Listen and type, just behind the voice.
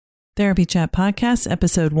Therapy Chat Podcast,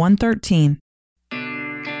 episode 113.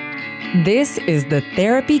 This is the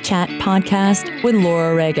Therapy Chat Podcast with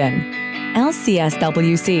Laura Reagan,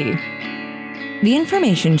 LCSWC. The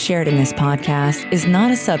information shared in this podcast is not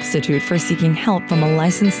a substitute for seeking help from a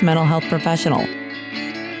licensed mental health professional.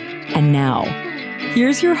 And now,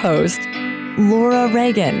 here's your host, Laura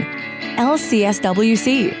Reagan,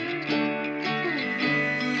 LCSWC.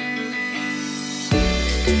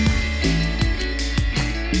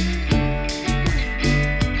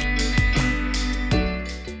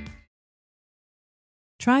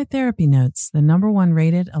 Try Therapy Notes, the #1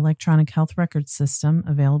 rated electronic health record system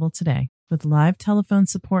available today. With live telephone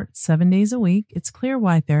support 7 days a week, it's clear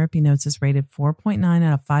why Therapy Notes is rated 4.9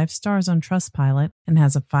 out of 5 stars on Trustpilot and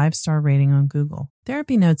has a 5-star rating on Google.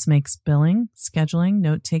 Therapy Notes makes billing, scheduling,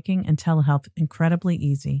 note-taking, and telehealth incredibly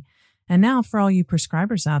easy. And now, for all you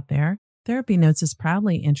prescribers out there, Therapy Notes is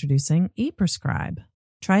proudly introducing ePrescribe.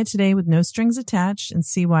 Try it today with no strings attached and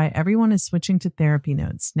see why everyone is switching to Therapy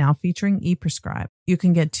Notes, now featuring ePrescribe. You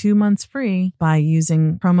can get 2 months free by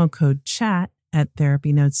using promo code CHAT at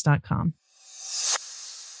therapynotes.com.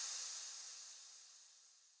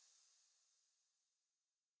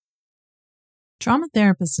 Trauma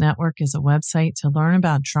Therapist Network is a website to learn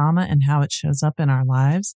about trauma and how it shows up in our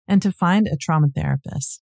lives and to find a trauma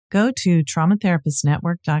therapist. Go to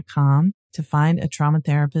traumatherapistnetwork.com to find a trauma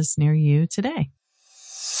therapist near you today.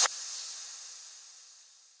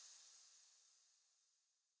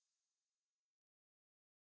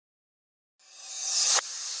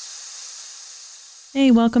 Hey,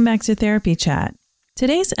 welcome back to Therapy Chat.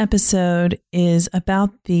 Today's episode is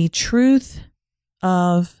about the truth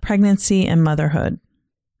of pregnancy and motherhood.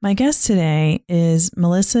 My guest today is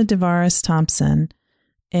Melissa DeVaris-Thompson,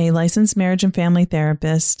 a licensed marriage and family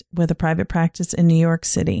therapist with a private practice in New York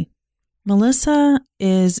City. Melissa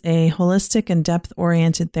is a holistic and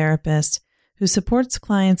depth-oriented therapist who supports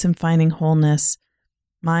clients in finding wholeness,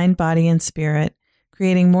 mind, body, and spirit,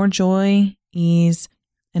 creating more joy, ease,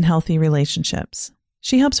 and healthy relationships.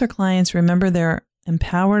 She helps her clients remember their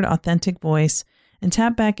empowered, authentic voice and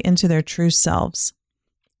tap back into their true selves.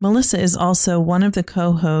 Melissa is also one of the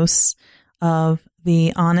co-hosts of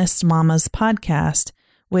the Honest Mamas podcast,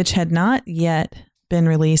 which had not yet been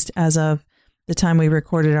released as of the time we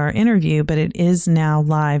recorded our interview, but it is now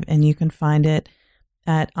live and you can find it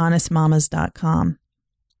at honestmamas.com.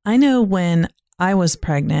 I know when I was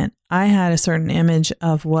pregnant, I had a certain image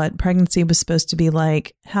of what pregnancy was supposed to be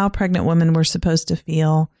like, how pregnant women were supposed to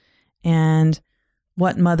feel, and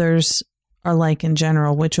what mothers are like in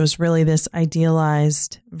general, which was really this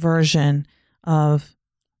idealized version of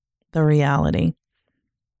the reality.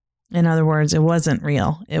 In other words, it wasn't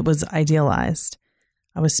real. It was idealized.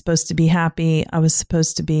 I was supposed to be happy. I was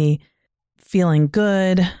supposed to be feeling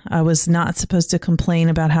good. I was not supposed to complain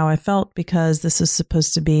about how I felt because this is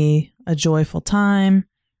supposed to be a joyful time.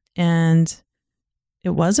 And it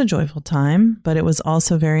was a joyful time, but it was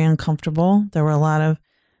also very uncomfortable. There were a lot of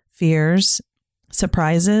fears,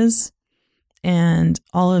 surprises, and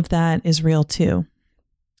all of that is real too.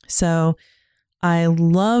 So I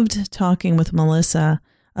loved talking with Melissa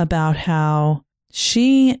about how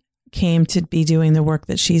she came to be doing the work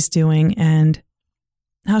that she's doing and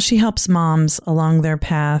how she helps moms along their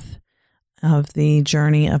path of the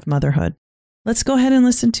journey of motherhood. Let's go ahead and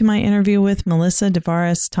listen to my interview with Melissa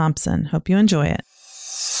DeVaris-Thompson. Hope you enjoy it.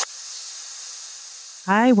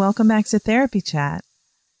 Hi, welcome back to Therapy Chat.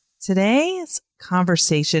 Today's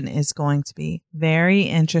conversation is going to be very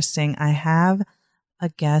interesting. I have a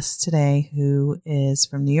guest today who is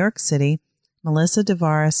from New York City, Melissa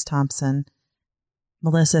DeVaris-Thompson.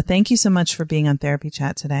 Melissa, thank you so much for being on Therapy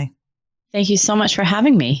Chat today. Thank you so much for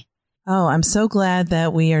having me. Oh, I'm so glad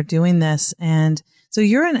that we are doing this. And so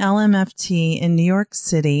you're an LMFT in New York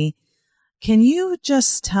City. Can you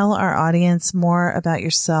just tell our audience more about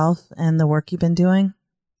yourself and the work you've been doing?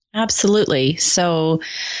 Absolutely. So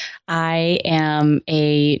I am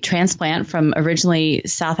a transplant from originally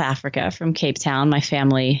South Africa, from Cape Town. My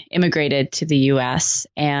family immigrated to the U.S.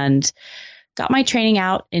 and got my training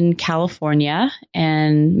out in California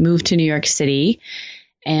and moved to New York City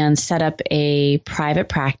and set up a private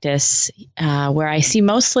practice where I see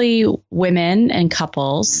mostly women and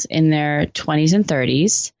couples in their 20s and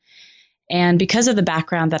 30s. And because of the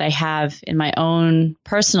background that I have in my own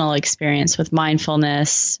personal experience with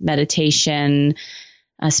mindfulness, meditation,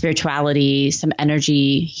 spirituality, some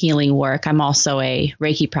energy healing work, I'm also a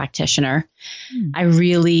Reiki practitioner. I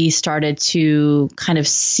really started to kind of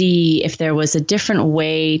see if there was a different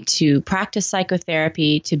way to practice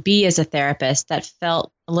psychotherapy, to be as a therapist that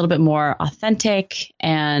felt a little bit more authentic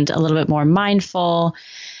and a little bit more mindful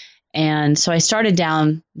And so I started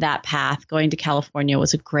down that path. Going to California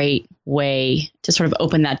was a great way to sort of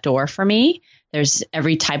open that door for me. There's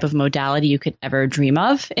every type of modality you could ever dream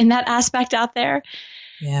of in that aspect out there.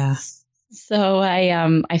 Yeah. So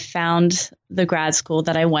I found the grad school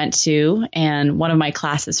that I went to, and one of my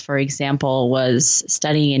classes, for example, was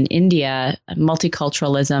studying in India,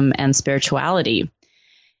 multiculturalism and spirituality.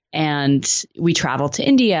 And we traveled to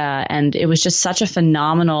India, and it was just such a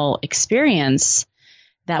phenomenal experience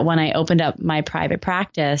that when I opened up my private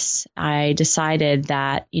practice, I decided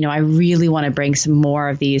that, I really want to bring some more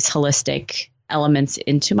of these holistic elements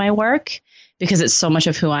into my work, because it's so much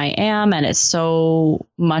of who I am, and it's so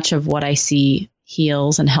much of what I see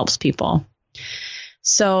heals and helps people.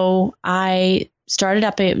 So I started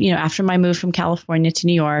up, after my move from California to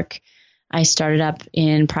New York, I started up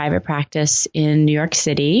in private practice in New York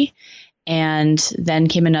City. And then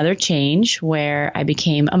came another change where I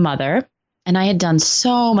became a mother. And I had done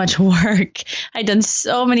so much work. I'd done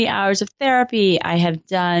so many hours of therapy. I have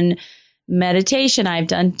done meditation. I've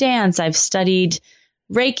done dance. I've studied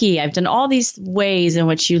Reiki. I've done all these ways in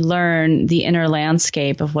which you learn the inner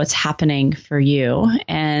landscape of what's happening for you.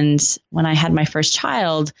 And when I had my first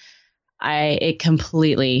child, it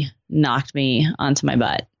completely knocked me onto my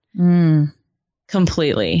butt.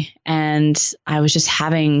 Completely. And I was just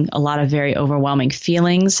having a lot of very overwhelming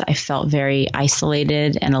feelings. I felt very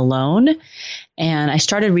isolated and alone. And I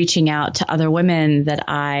started reaching out to other women that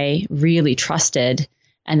I really trusted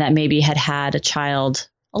and that maybe had had a child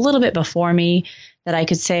a little bit before me, that I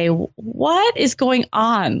could say, what is going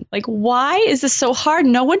on? Like, why is this so hard?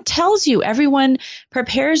 No one tells you. Everyone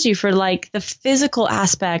prepares you for like the physical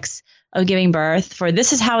aspects of giving birth, for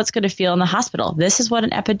this is how it's going to feel in the hospital. This is what an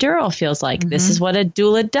epidural feels like. This is what a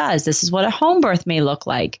doula does. This is what a home birth may look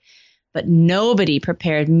like. But nobody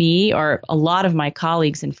prepared me or a lot of my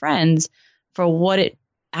colleagues and friends for what it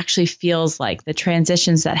actually feels like, the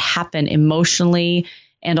transitions that happen emotionally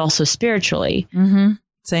and also spiritually.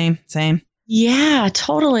 Same. Yeah,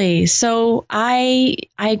 totally. So I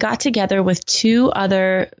got together with two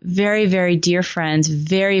other very, very dear friends,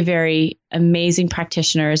 very, very amazing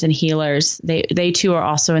practitioners and healers. They too are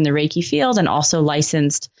also in the Reiki field and also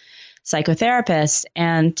licensed psychotherapists.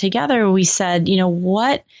 And together we said,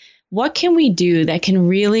 what can we do that can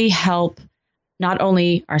really help not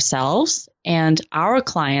only ourselves and our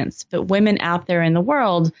clients, but women out there in the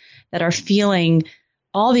world that are feeling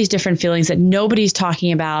all these different feelings that nobody's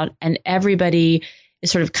talking about, and everybody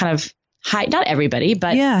is sort of kind of not everybody,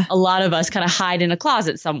 but a lot of us kind of hide in a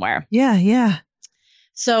closet somewhere. Yeah.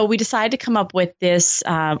 So we decided to come up with this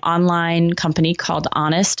online company called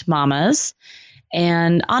Honest Mamas.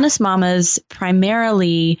 And Honest Mamas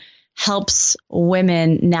primarily helps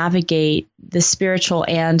women navigate the spiritual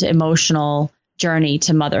and emotional journey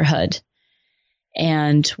to motherhood.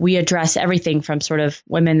 And we address everything from sort of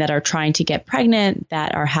women that are trying to get pregnant,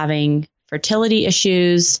 that are having fertility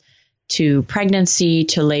issues, to pregnancy,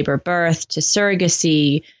 to labor birth, to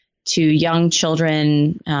surrogacy, to young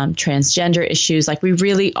children, transgender issues. Like, we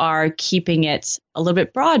really are keeping it a little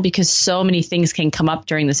bit broad because so many things can come up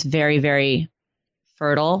during this very, very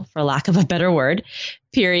fertile, for lack of a better word,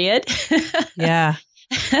 period. Yeah.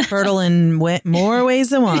 Fertile in more ways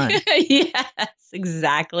than one. Yes,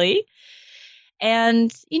 exactly.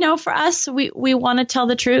 And, for us, we want to tell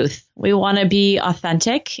the truth. We want to be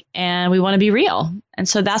authentic and we want to be real. And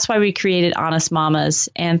so that's why we created Honest Mamas.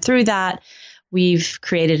 And through that, we've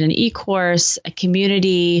created an e-course, a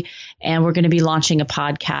community, and we're going to be launching a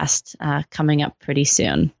podcast coming up pretty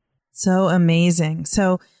soon. So amazing.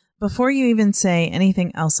 So before you even say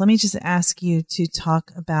anything else, let me just ask you to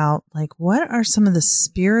talk about, like, what are some of the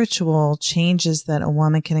spiritual changes that a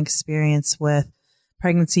woman can experience with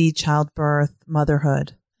pregnancy, childbirth,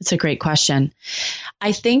 motherhood? It's a great question.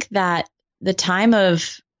 I think that the time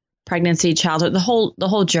of pregnancy, childhood, the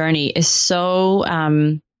whole journey is so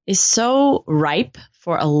ripe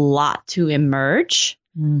for a lot to emerge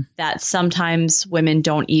that sometimes women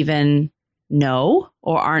don't even know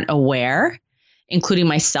or aren't aware, including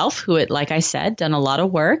myself, who had, like I said, done a lot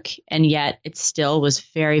of work, and yet it still was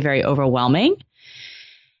very, very overwhelming.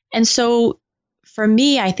 And so for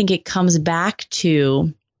me, I think it comes back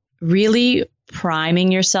to really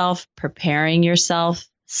priming yourself, preparing yourself,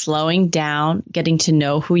 slowing down, getting to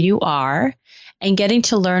know who you are, and getting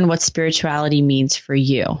to learn what spirituality means for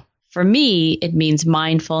you. For me, it means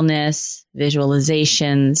mindfulness,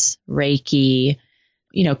 visualizations, Reiki,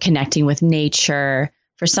 connecting with nature.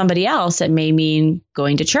 For somebody else, it may mean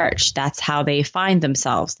going to church. That's how they find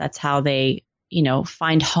themselves. That's how they,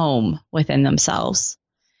 find home within themselves.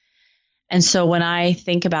 And so when I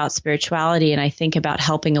think about spirituality and I think about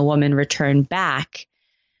helping a woman return back,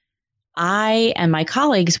 I and my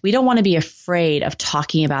colleagues, we don't want to be afraid of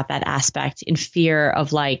talking about that aspect in fear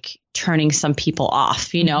of like turning some people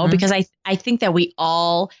off, because I think that we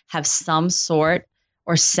all have some sort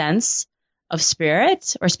or sense of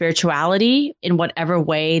spirit or spirituality in whatever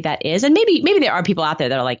way that is. And maybe there are people out there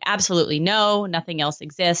that are like, absolutely no, nothing else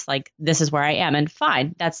exists. Like, this is where I am. And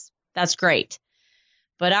fine, that's great.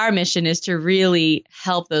 But our mission is to really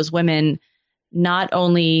help those women not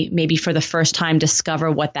only maybe for the first time discover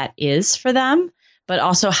what that is for them, but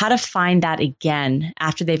also how to find that again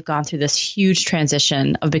after they've gone through this huge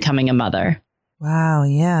transition of becoming a mother. Wow.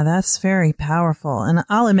 Yeah, that's very powerful. And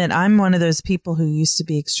I'll admit, I'm one of those people who used to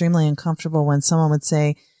be extremely uncomfortable when someone would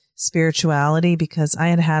say spirituality, because I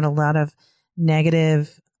had a lot of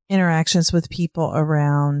negative interactions with people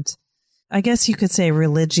around, I guess you could say,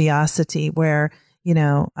 religiosity, where,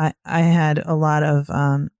 I had a lot of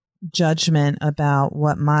judgment about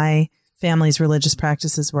what my family's religious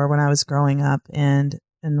practices were when I was growing up, and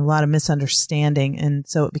a lot of misunderstanding. And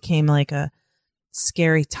so it became like a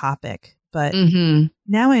scary topic. But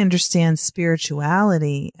now I understand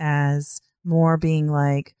spirituality as more being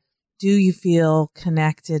like, do you feel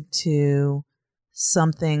connected to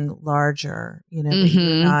something larger?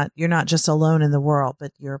 That you're not just alone in the world,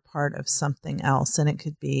 but you're a part of something else. And it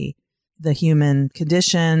could be the human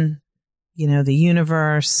condition, the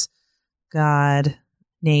universe, God,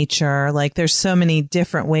 nature. Like, there's so many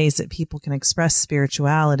different ways that people can express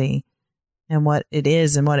spirituality and what it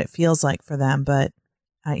is and what it feels like for them. But,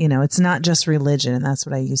 it's not just religion. And that's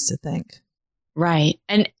what I used to think. Right.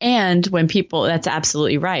 And when people, that's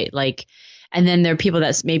absolutely right. Like, and then there are people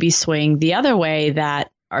that's maybe swing the other way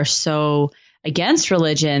that are so against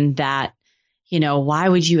religion that, why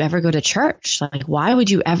would you ever go to church? Like, why would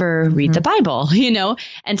you ever read the Bible?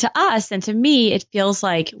 And to us and to me, it feels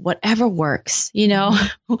like whatever works,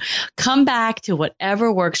 come back to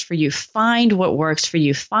whatever works for you. Find what works for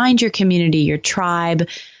you. Find your community, your tribe,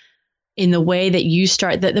 in the way that you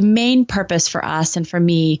start. The main purpose for us and for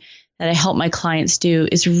me that I help my clients do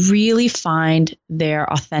is really find their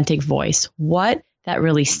authentic voice, what that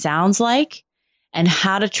really sounds like, and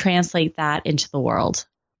how to translate that into the world.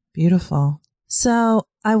 Beautiful. So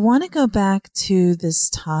I want to go back to this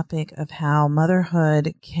topic of how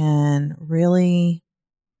motherhood can really,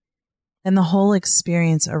 and the whole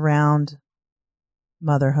experience around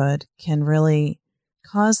motherhood can really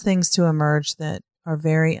cause things to emerge that are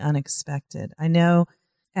very unexpected. I know,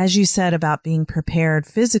 as you said about being prepared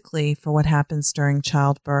physically for what happens during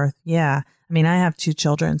childbirth. Yeah. I mean, I have 2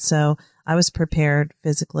 children, so I was prepared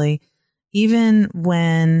physically. Even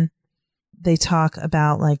when they talk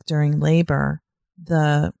about like during labor,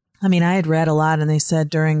 I had read a lot, and they said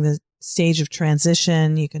during the stage of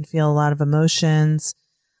transition, you can feel a lot of emotions,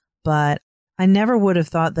 but I never would have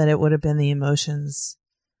thought that it would have been the emotions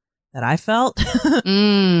that I felt.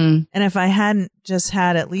 And if I hadn't just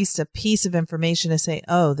had at least a piece of information to say,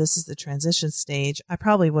 oh, this is the transition stage, I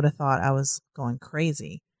probably would have thought I was going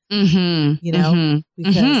crazy, because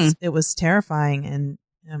it was terrifying and,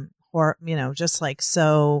 just like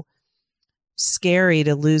so scary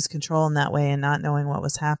to lose control in that way and not knowing what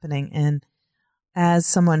was happening. And as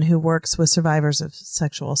someone who works with survivors of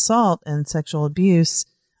sexual assault and sexual abuse,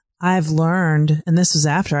 I've learned, and this was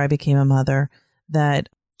after I became a mother, that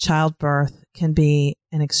childbirth can be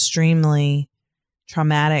an extremely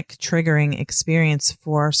traumatic, triggering experience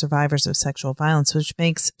for survivors of sexual violence, which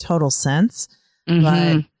makes total sense.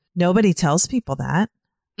 But nobody tells people that.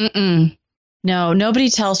 No, nobody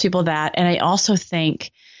tells people that. And I also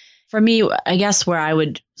think, for me, I guess where I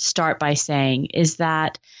would start by saying is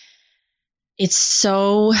that I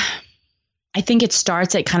think it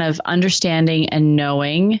starts at kind of understanding and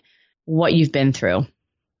knowing what you've been through,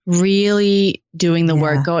 really doing the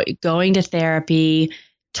work, going to therapy,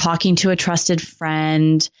 talking to a trusted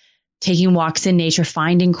friend, taking walks in nature,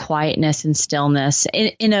 finding quietness and stillness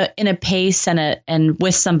in a pace and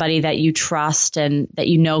with somebody that you trust and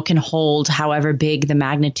that can hold however big the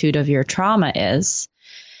magnitude of your trauma is.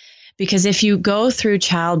 Because if you go through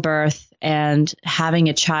childbirth and having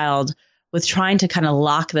a child with trying to kind of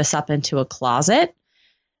lock this up into a closet,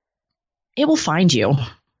 it will find you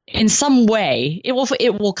in some way. It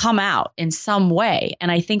will come out in some way. And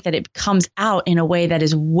I think that it comes out in a way that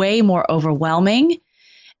is way more overwhelming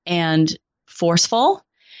and forceful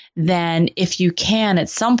than if you can at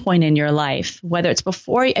some point in your life, whether it's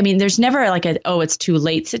before, there's never like it's too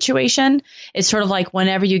late situation. It's sort of like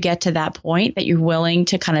whenever you get to that point that you're willing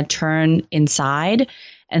to kind of turn inside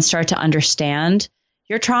and start to understand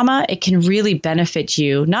your trauma, it can really benefit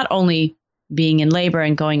you, not only being in labor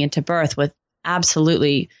and going into birth, which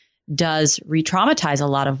absolutely does re-traumatize a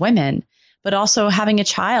lot of women, but also having a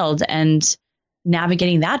child and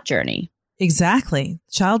navigating that journey. Exactly.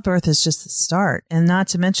 Childbirth is just the start. And not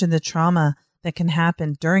to mention the trauma that can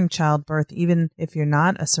happen during childbirth, even if you're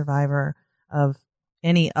not a survivor of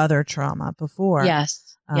any other trauma before.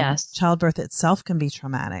 Yes. Yes. Childbirth itself can be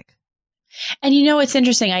traumatic. And it's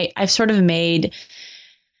interesting. I've sort of made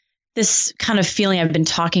this kind of feeling I've been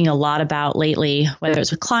talking a lot about lately, whether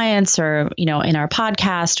it's with clients or, in our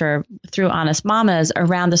podcast or through Honest Mamas,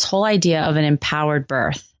 around this whole idea of an empowered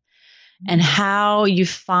birth and how you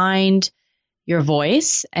find your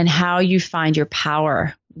voice and how you find your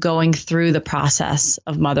power going through the process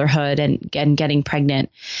of motherhood and getting pregnant.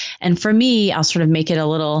 And for me, I'll sort of make it a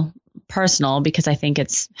little personal because I think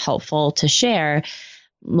it's helpful to share.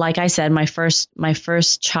 Like I said, my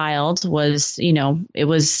first child was, it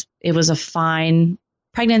was a fine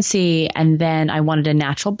pregnancy. And then I wanted a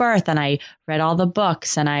natural birth and I read all the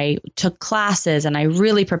books and I took classes and I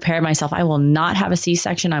really prepared myself. I will not have a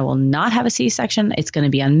C-section. I will not have a C-section. It's going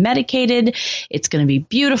to be unmedicated. It's going to be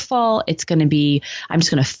beautiful. I'm just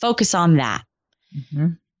going to focus on that. Mm-hmm.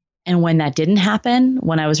 And when that didn't happen,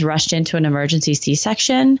 when I was rushed into an emergency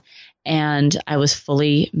C-section and I was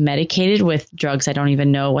fully medicated with drugs, I don't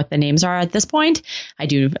even know what the names are at this point. I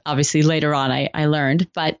do, obviously, later on, I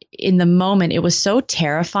learned. But in the moment, it was so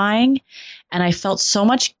terrifying. And I felt so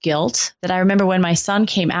much guilt that I remember when my son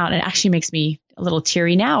came out, and it actually makes me a little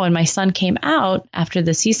teary now. When my son came out after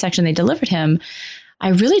the C-section, they delivered him, I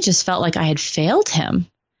really just felt like I had failed him.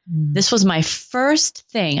 Mm. This was my first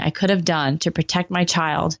thing I could have done to protect my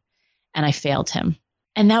child, and I failed him.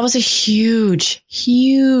 And that was a huge,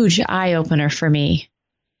 huge eye opener for me.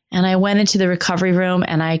 And I went into the recovery room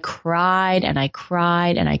and I cried and I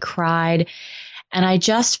cried and I cried. And I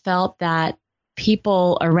just felt that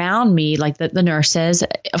people around me, like the nurses,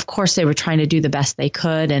 of course, they were trying to do the best they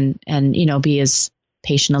could and be as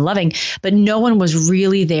patient and loving, but no one was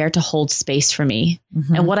really there to hold space for me.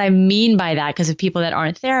 Mm-hmm. And what I mean by that, because of people that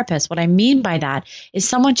aren't therapists, what I mean by that is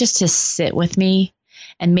someone just to sit with me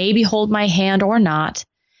and maybe hold my hand or not,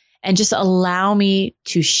 and just allow me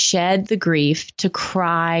to shed the grief, to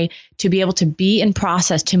cry, to be able to be in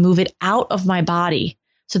process, to move it out of my body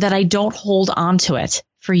so that I don't hold on to it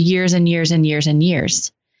for years and years and years and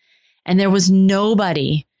years. And there was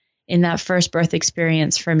nobody in that first birth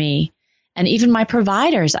experience for me. And even my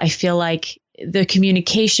providers, I feel like the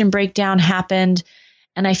communication breakdown happened.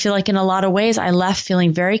 And I feel like in a lot of ways, I left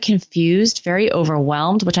feeling very confused, very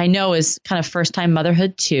overwhelmed, which I know is kind of first time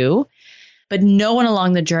motherhood too. But no one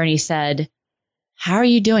along the journey said, how are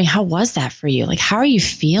you doing? How was that for you? Like, how are you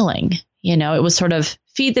feeling? It was sort of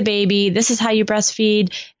feed the baby. This is how you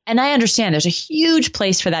breastfeed. And I understand there's a huge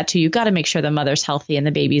place for that too. You got to make sure the mother's healthy and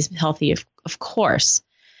the baby's healthy, of course.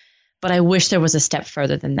 But I wish there was a step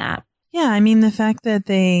further than that. Yeah. I mean, the fact that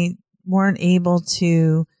they weren't able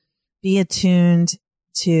to be attuned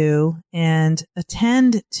to and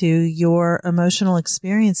attend to your emotional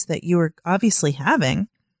experience that you were obviously having.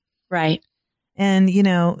 Right. And,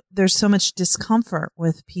 there's so much discomfort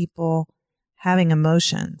with people having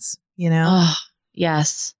emotions, Oh,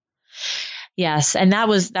 yes. Yes. And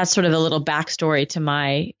that's sort of a little backstory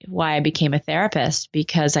to why I became a therapist,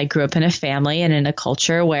 because I grew up in a family and in a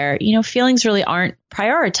culture where, feelings really aren't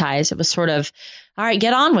prioritized. It was sort of, all right,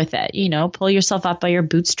 get on with it, pull yourself up by your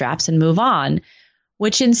bootstraps and move on,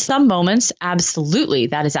 which in some moments, absolutely,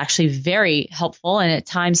 that is actually very helpful and at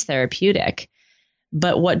times therapeutic.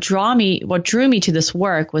 But what drew me to this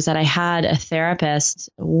work was that I had a therapist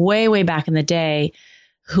way, way back in the day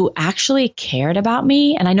who actually cared about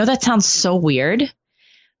me. And I know that sounds so weird,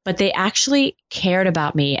 but they actually cared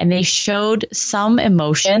about me and they showed some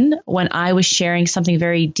emotion when I was sharing something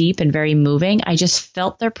very deep and very moving. I just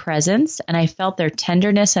felt their presence and I felt their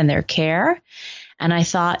tenderness and their care. And I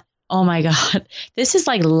thought, oh my God, this is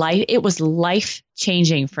like life. It was life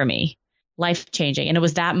changing for me. Life changing. And it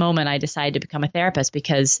was that moment I decided to become a therapist,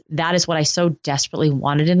 because that is what I so desperately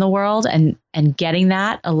wanted in the world. And getting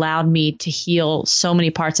that allowed me to heal so many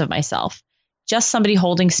parts of myself. Just somebody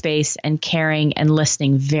holding space and caring and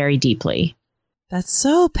listening very deeply. That's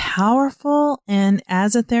so powerful. And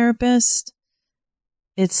as a therapist,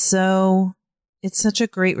 it's such a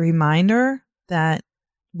great reminder that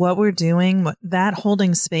what we're doing, that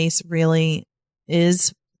holding space really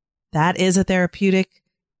is a therapeutic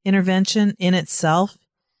intervention in itself.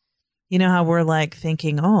 You know how we're like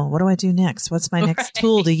thinking, oh, what do I do next? What's my next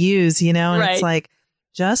tool to use? And It's like,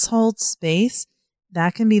 just hold space.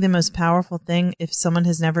 That can be the most powerful thing if someone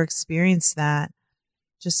has never experienced that,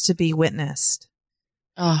 just to be witnessed.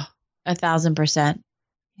 Oh, 1,000%.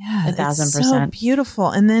 Yeah. 1,000%. So beautiful.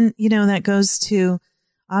 And then, that goes to,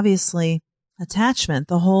 obviously, attachment,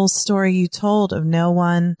 the whole story you told of no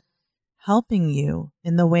one helping you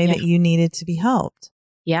in the way that you needed to be helped.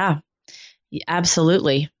 Yeah,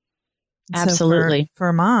 absolutely. So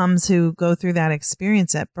for moms who go through that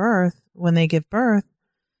experience at birth, when they give birth,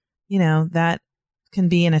 that can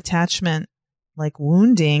be an attachment like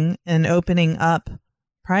wounding and opening up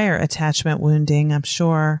prior attachment wounding, I'm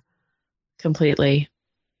sure. Completely.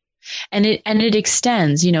 And it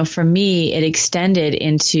extends, for me, it extended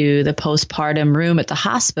into the postpartum room at the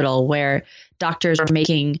hospital where doctors were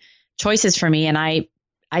making choices for me. And I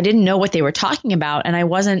didn't know what they were talking about. And I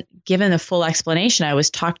wasn't given a full explanation. I was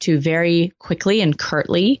talked to very quickly and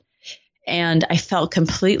curtly. And I felt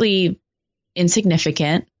completely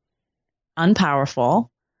insignificant, unpowerful,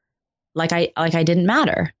 like I didn't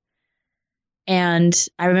matter. And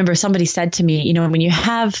I remember somebody said to me, when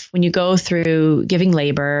you go through giving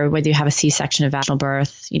labor, whether you have a C-section or vaginal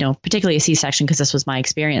birth, particularly a C-section, because this was my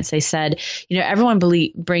experience, they said, everyone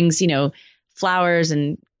brings, flowers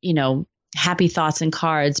and, happy thoughts and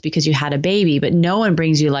cards because you had a baby, but no one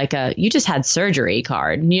brings you like you just had surgery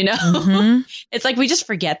card, Mm-hmm. It's like we just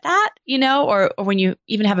forget that, or when you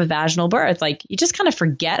even have a vaginal birth, like you just kind of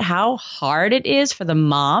forget how hard it is for the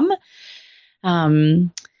mom.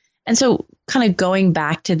 And so kind of going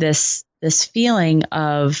back to this feeling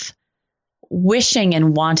of wishing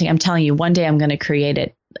and wanting, I'm telling you, one day I'm going to create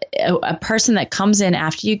it. A person that comes in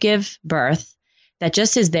after you give birth that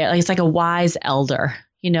just is there, like it's like a wise elder,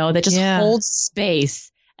 that just holds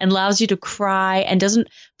space and allows you to cry and doesn't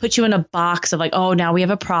put you in a box of like, oh, now we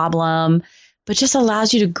have a problem, but just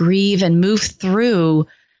allows you to grieve and move through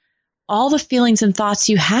all the feelings and thoughts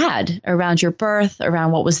you had around your birth,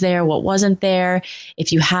 around what was there, what wasn't there.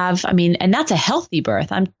 If you have, and that's a healthy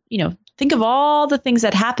birth. Think of all the things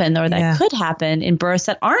that happen or that could happen in births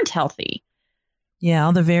that aren't healthy. Yeah,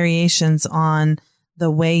 all the variations on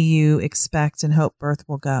the way you expect and hope birth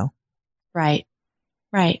will go. Right.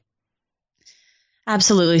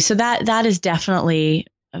 Absolutely. So that is definitely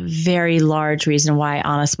a very large reason why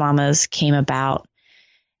Honest Mamas came about,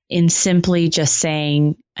 in simply just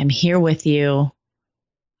saying, I'm here with you.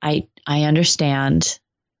 I understand.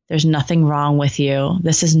 There's nothing wrong with you.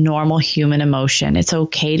 This is normal human emotion. It's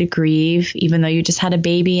okay to grieve, even though you just had a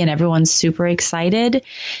baby and everyone's super excited.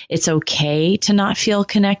 It's okay to not feel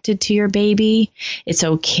connected to your baby. It's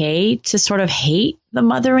okay to sort of hate the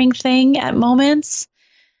mothering thing at moments.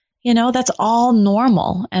 That's all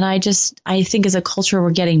normal. And I think as a culture,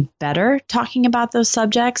 we're getting better talking about those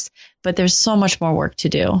subjects, but there's so much more work to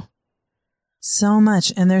do. So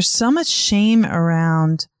much. And there's so much shame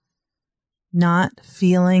around not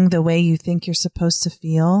feeling the way you think you're supposed to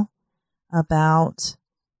feel about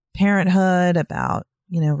parenthood, about,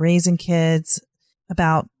 raising kids,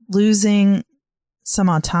 about losing some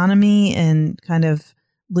autonomy and kind of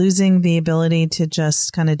losing the ability to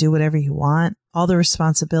just kind of do whatever you want, all the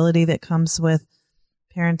responsibility that comes with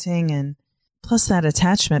parenting, and plus that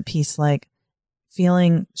attachment piece, like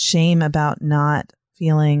feeling shame about not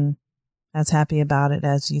feeling as happy about it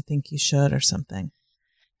as you think you should or something.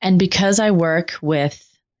 And because I work with,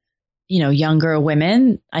 younger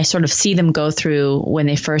women, I sort of see them go through when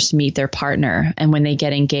they first meet their partner and when they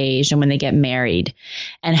get engaged and when they get married,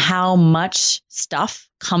 and how much stuff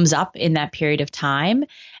comes up in that period of time.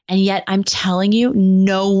 And yet I'm telling you,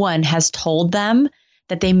 no one has told them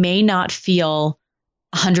that they may not feel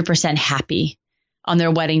 100% happy on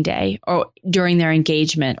their wedding day or during their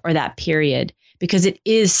engagement or that period, because it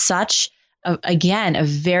is such a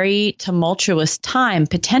very tumultuous time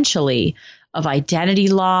potentially of identity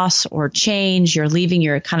loss or change. You're leaving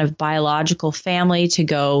your kind of biological family to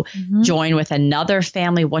go join with another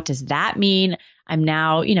family. What does that mean? I'm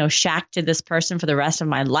now, shacked to this person for the rest of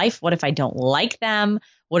my life. What if I don't like them?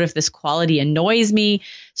 What if this quality annoys me?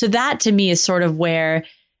 So that to me is sort of where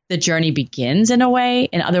the journey begins in a way.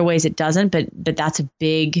 In other ways it doesn't, but that's a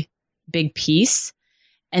big, big piece.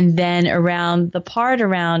 And then around the part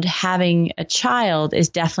around having a child is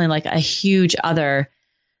definitely like a huge other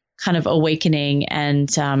kind of awakening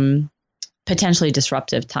and potentially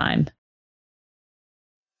disruptive time.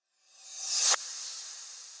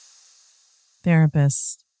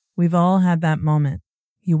 Therapists, we've all had that moment.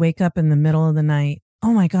 You wake up in the middle of the night.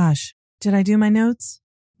 Oh my gosh, did I do my notes?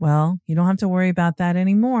 Well, you don't have to worry about that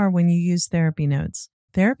anymore when you use Therapy Notes.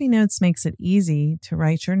 Therapy Notes makes it easy to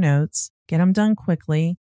write your notes, get them done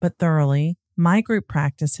quickly, but thoroughly. My group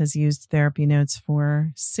practice has used Therapy Notes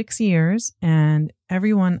for 6 years, and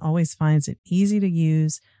everyone always finds it easy to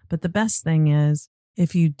use. But the best thing is,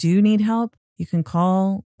 if you do need help, you can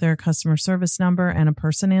call their customer service number and a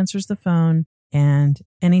person answers the phone. And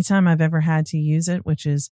anytime I've ever had to use it, which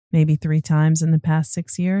is maybe 3 times in the past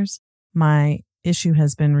 6 years, my issue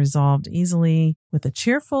has been resolved easily with a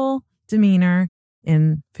cheerful demeanor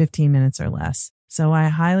in 15 minutes or less. So I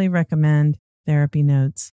highly recommend Therapy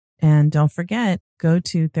Notes. And don't forget, go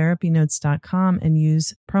to therapynotes.com and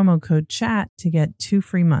use promo code CHAT to get 2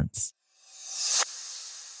 free months.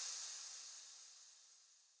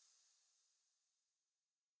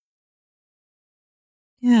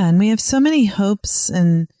 Yeah, and we have so many hopes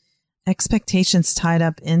and expectations tied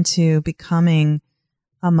up into becoming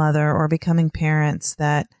a mother or becoming parents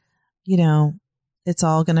that, it's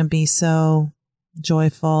all going to be so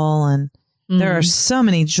joyful. And there are so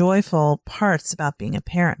many joyful parts about being a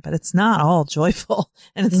parent, but it's not all joyful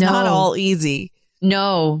and it's not all easy.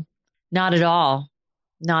 No, not at all.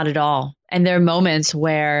 Not at all. And there are moments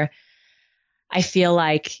where I feel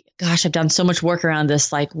like, gosh, I've done so much work around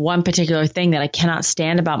this, like one particular thing that I cannot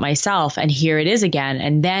stand about myself. And here it is again.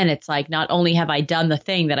 And then it's like, not only have I done the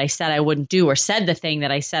thing that I said I wouldn't do or said the thing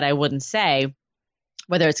that I said I wouldn't say,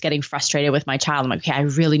 whether it's getting frustrated with my child, I'm like, okay, I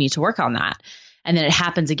really need to work on that. And then it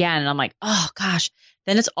happens again. And I'm like, oh gosh,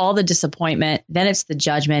 then it's all the disappointment. Then it's the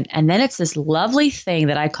judgment. And then it's this lovely thing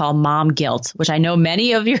that I call mom guilt, which I know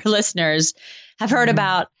many of your listeners have heard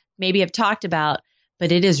about, maybe have talked about,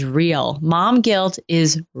 but it is real. Mom guilt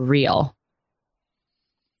is real.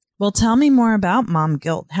 Well, tell me more about mom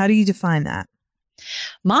guilt. How do you define that?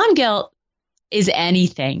 Mom guilt is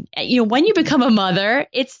anything. When you become a mother,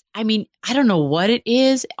 I don't know what it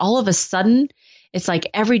is. All of a sudden, it's like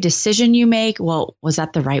every decision you make, well, was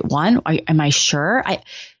that the right one? Am I sure?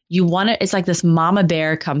 It's like this mama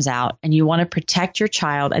bear comes out and you want to protect your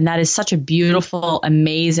child. And that is such a beautiful,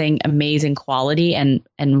 amazing, amazing quality and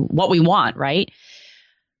what we want, right?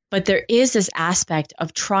 But there is this aspect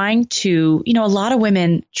of trying to, a lot of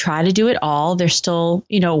women try to do it all. They're still,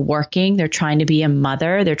 working. They're trying to be a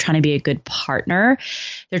mother. They're trying to be a good partner.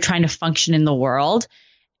 They're trying to function in the world.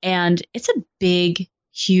 And it's a big,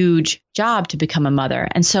 huge job to become a mother.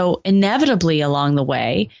 And so inevitably along the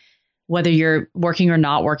way, whether you're working or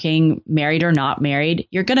not working, married or not married,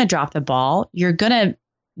 you're going to drop the ball. You're going to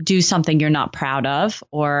do something you're not proud of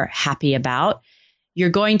or happy about. You're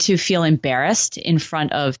going to feel embarrassed in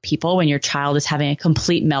front of people when your child is having a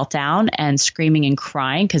complete meltdown and screaming and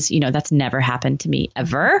crying, because, that's never happened to me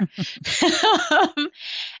ever.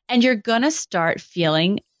 And you're going to start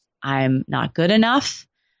feeling I'm not good enough.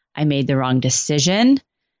 I made the wrong decision.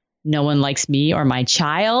 No one likes me or my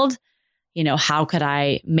child. How could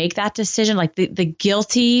I make that decision? Like the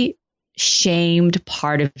guilty, shamed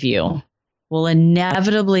part of you will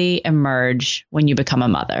inevitably emerge when you become a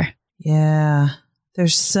mother. Yeah.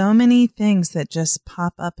 There's so many things that just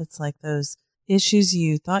pop up. It's like those issues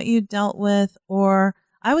you thought you dealt with, or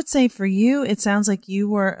I would say for you, it sounds like you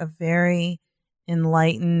were a very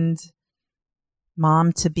enlightened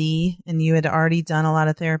mom to be, and you had already done a lot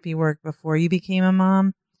of therapy work before you became a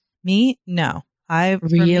mom. Me? No. For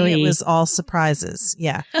me, it was all surprises.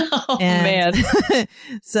 Yeah. Oh, man.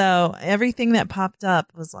 So everything that popped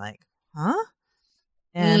up was like, huh?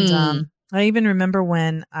 And I even remember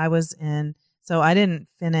when I was so I didn't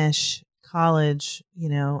finish college,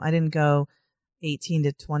 I didn't go 18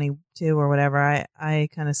 to 22 or whatever. I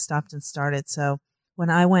kind of stopped and started. So when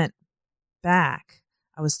I went back,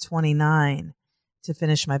 I was 29 to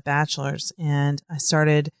finish my bachelor's. And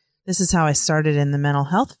this is how I started in the mental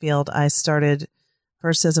health field. I started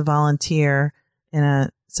first as a volunteer in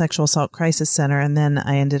a sexual assault crisis center. And then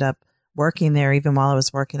I ended up working there even while I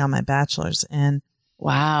was working on my bachelor's. And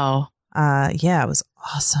wow. Yeah, it was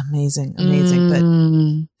awesome. Amazing.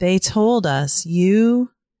 But they told us,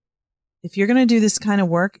 if you're going to do this kind of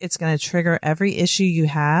work, it's going to trigger every issue you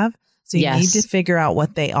have. So you need to figure out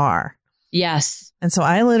what they are. Yes. And so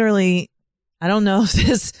I don't know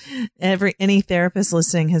if any therapist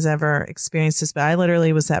listening has ever experienced this, but I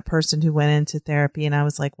literally was that person who went into therapy and I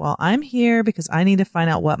was like, well, I'm here because I need to find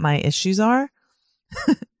out what my issues are.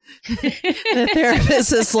 The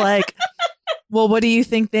therapist is like, well, what do you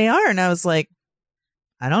think they are? And I was like,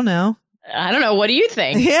 I don't know. What do you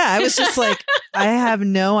think? Yeah, I was just like, I have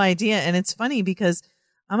no idea. And it's funny because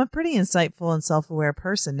I'm a pretty insightful and self-aware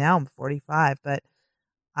person. Now I'm 45, but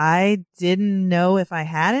I didn't know if I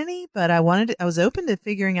had any, but I was open to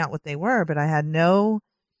figuring out what they were, but I had no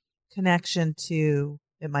connection to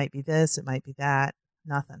it might be this, it might be that,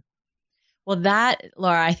 nothing. Well,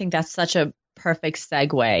 Laura, I think that's such a perfect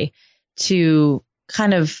segue to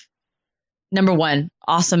kind of, number one,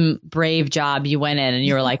 awesome, brave job. You went in and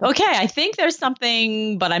you were like, okay, I think there's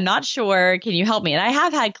something, but I'm not sure. Can you help me? And I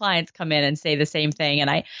have had clients come in and say the same thing. And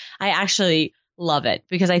I actually love it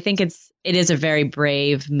because I think it is a very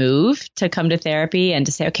brave move to come to therapy and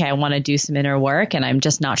to say, okay, I want to do some inner work and I'm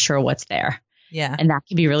just not sure what's there. Yeah. And that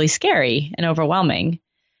can be really scary and overwhelming.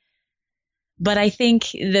 But I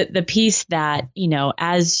think that the piece that,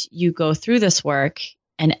 as you go through this work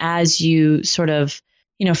and as you sort of,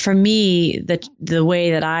 for me, the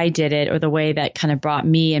way that I did it, or the way that kind of brought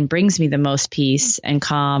me and brings me the most peace and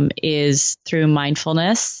calm, is through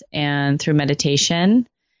mindfulness and through meditation.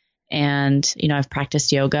 And, I've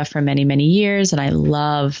practiced yoga for many, many years, and I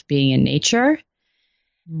love being in nature.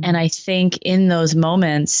 And I think in those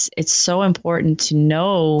moments, it's so important to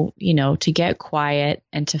know, to get quiet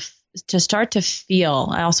and to start to feel.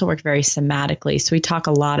 I also work very somatically. So we talk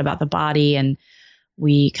a lot about the body, and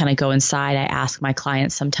we kind of go inside. I ask my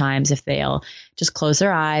clients sometimes if they'll just close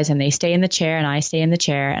their eyes, and they stay in the chair and I stay in the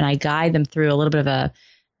chair, and I guide them through a little bit of a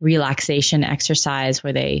relaxation exercise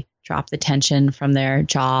where they drop the tension from their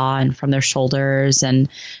jaw and from their shoulders and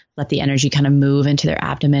let the energy kind of move into their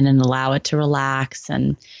abdomen and allow it to relax.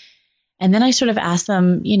 And then I sort of ask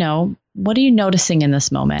them, what are you noticing in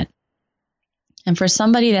this moment? And for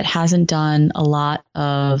somebody that hasn't done a lot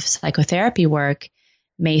of psychotherapy work,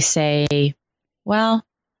 may say, well,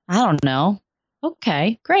 I don't know.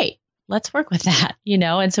 Okay, great. Let's work with that,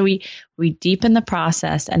 And so we deepen the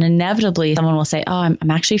process, and inevitably someone will say, oh,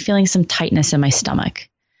 I'm actually feeling some tightness in my stomach.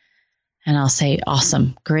 And I'll say,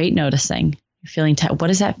 awesome, great noticing. You're feeling tight. What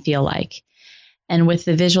does that feel like? And with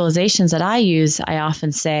the visualizations that I use, I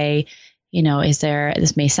often say,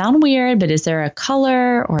 this may sound weird, but is there a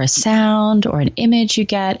color or a sound or an image you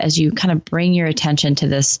get as you kind of bring your attention to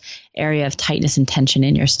this area of tightness and tension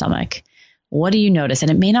in your stomach? What do you notice?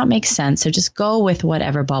 And it may not make sense, so just go with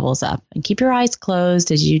whatever bubbles up and keep your eyes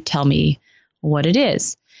closed as you tell me what it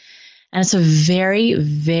is. And it's a very,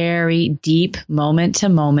 very deep moment to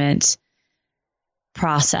moment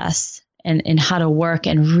process and how to work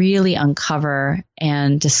and really uncover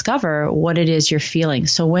and discover what it is you're feeling.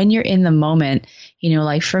 So when you're in the moment,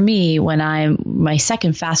 like for me, when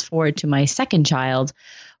fast forward to my second child,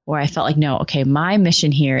 where I felt like, no, okay, my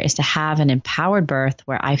mission here is to have an empowered birth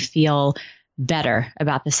where I feel better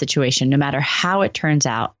about the situation, no matter how it turns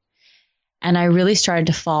out. And I really started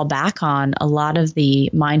to fall back on a lot of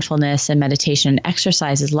the mindfulness and meditation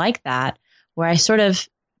exercises like that, where I sort of,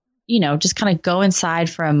 just kind of go inside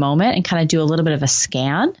for a moment and kind of do a little bit of a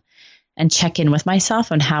scan and check in with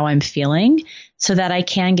myself on how I'm feeling, so that I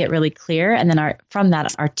can get really clear, and then from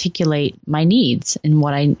that articulate my needs and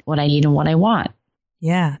what I need and what I want.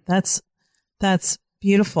 Yeah, that's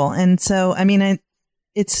beautiful. And so, I mean,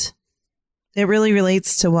 it really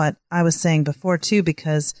relates to what I was saying before too,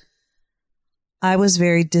 because I was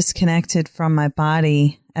very disconnected from my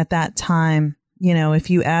body at that time. If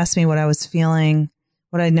you asked me what I was feeling,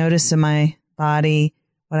 what I noticed in my body,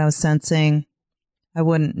 what I was sensing, I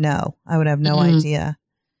wouldn't know. I would have no idea.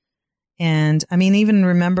 And I mean, even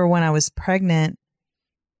remember when I was pregnant,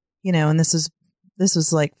 and this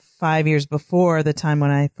was like 5 years before the time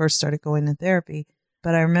when I first started going to therapy.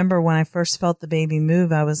 But I remember when I first felt the baby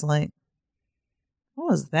move, I was like, what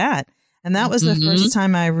was that? And that was the first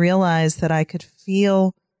time I realized that I could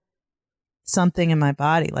feel something in my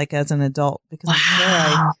body, like as an adult, because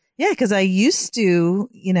because I used to,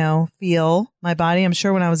 feel my body, I'm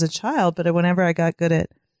sure when I was a child, but whenever I got good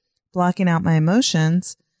at blocking out my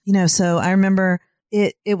emotions, so I remember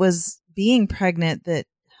it was being pregnant that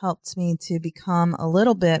helped me to become a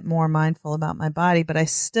little bit more mindful about my body, but I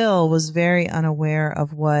still was very unaware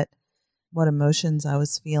of what emotions I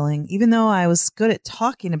was feeling. Even though I was good at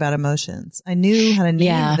talking about emotions, I knew how to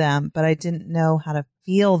name them, but I didn't know how to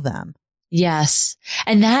feel them. Yes.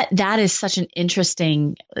 And that is so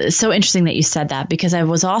interesting that you said that, because I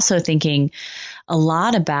was also thinking a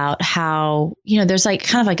lot about how, there's like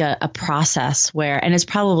kind of like a process where, and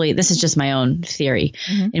this is just my own theory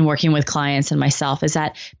in working with clients and myself, is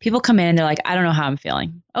that people come in and they're like, I don't know how I'm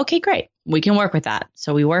feeling. Okay, great. We can work with that.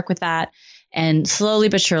 So we work with that. And slowly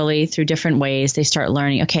but surely, through different ways, they start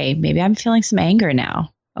learning, okay, maybe I'm feeling some anger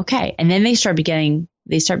now. Okay. And then they start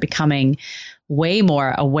becoming way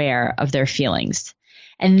more aware of their feelings.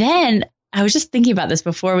 And then I was just thinking about this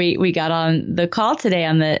before we got on the call today,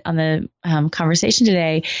 on the conversation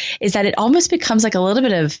today, is that it almost becomes like a little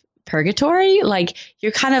bit of purgatory. Like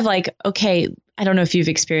you're kind of like, okay, I don't know if you've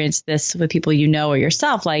experienced this with people or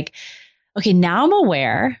yourself, like, okay, now I'm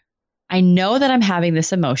aware. I know that I'm having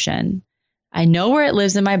this emotion. I know where it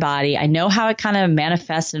lives in my body. I know how it kind of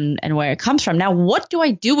manifests and where it comes from. Now, what do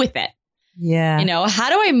I do with it? Yeah. How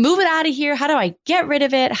do I move it out of here? How do I get rid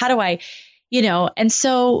of it? How do I, and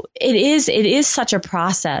so it is such a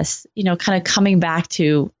process, kind of coming back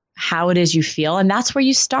to how it is you feel. And that's where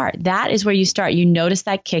you start. That is where you start. You notice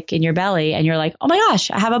that kick in your belly and you're like, oh my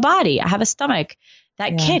gosh, I have a body. I have a stomach.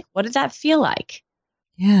 That kick, what does that feel like?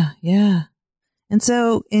 Yeah. Yeah. And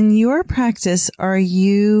so in your practice,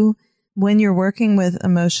 when you're working with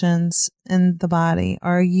emotions in the body,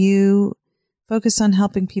 are you focused on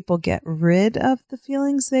helping people get rid of the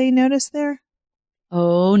feelings they notice there?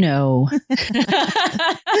 Oh, no.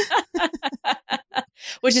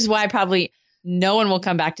 Which is why probably no one will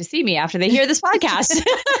come back to see me after they hear this podcast.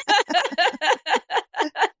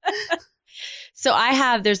 So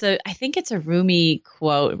I think it's a Rumi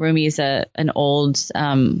quote. Rumi is an old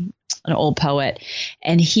poet,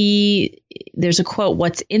 and there's a quote,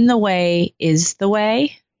 "What's in the way is the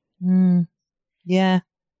way." Yeah.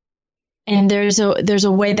 And there's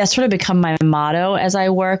a way that's sort of become my motto as I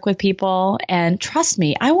work with people. And trust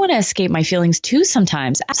me, I want to escape my feelings too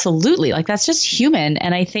sometimes. Absolutely. Like, that's just human.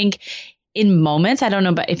 And I think in moments, I don't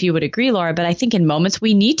know if you would agree, Laura, but I think in moments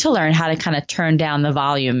we need to learn how to kind of turn down the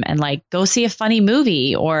volume and like go see a funny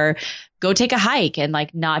movie or go take a hike and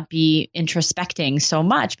like not be introspecting so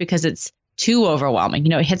much because it's too overwhelming.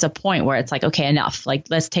 It hits a point where it's like, okay, enough. Like,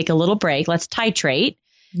 let's take a little break. Let's titrate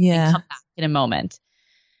and come back in a moment.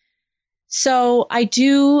 So I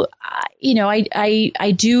do,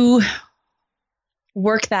 I do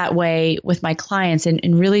work that way with my clients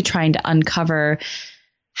and really trying to uncover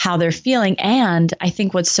how they're feeling. And I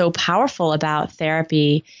think what's so powerful about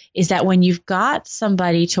therapy is that when you've got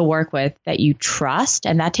somebody to work with that you trust,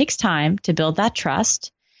 and that takes time to build that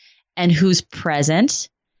trust, and who's present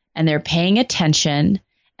and they're paying attention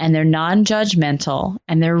and they're non-judgmental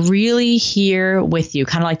and they're really here with you,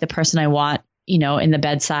 kind of like the person I want, in the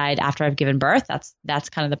bedside after I've given birth. That's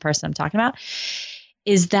kind of the person I'm talking about,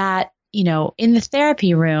 is that, in the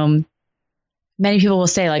therapy room, many people will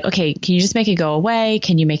say like, okay, can you just make it go away?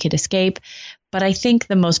 Can you make it escape? But I think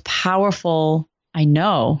the most powerful way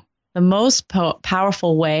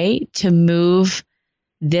to move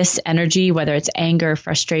this energy, whether it's anger,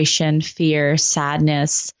 frustration, fear,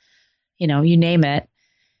 sadness, you name it,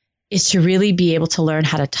 is to really be able to learn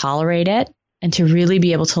how to tolerate it and to really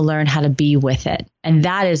be able to learn how to be with it. And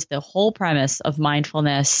that is the whole premise of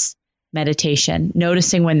mindfulness meditation,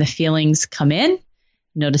 noticing when the feelings come in,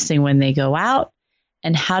 noticing when they go out,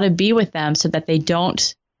 and how to be with them so that they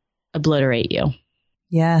don't obliterate you.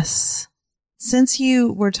 Yes. Since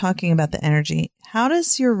you were talking about the energy, how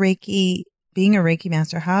does your being a Reiki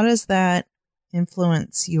master, how does that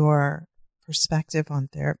influence your perspective on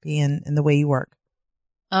therapy and the way you work?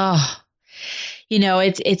 Oh,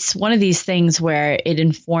 it's one of these things where it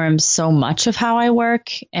informs so much of how I work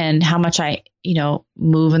and how much I,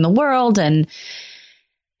 move in the world, and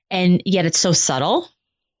yet it's so subtle.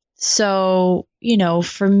 So,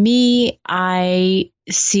 for me, I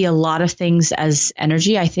see a lot of things as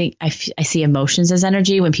energy. I think I see emotions as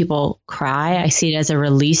energy. When people cry, I see it as a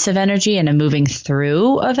release of energy and a moving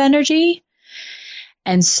through of energy.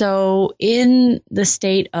 And so in the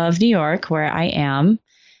state of New York, where I am,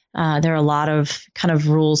 there are a lot of kind of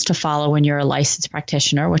rules to follow when you're a licensed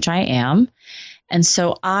practitioner, which I am. And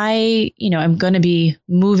so I, I'm going to be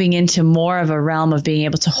moving into more of a realm of being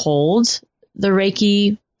able to hold the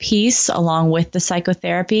Reiki piece along with the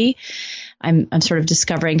psychotherapy. I'm sort of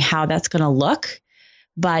discovering how that's going to look.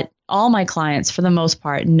 But all my clients, for the most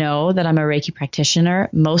part, know that I'm a Reiki practitioner.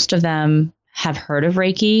 Most of them have heard of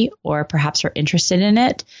Reiki or perhaps are interested in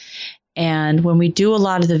it. And when we do a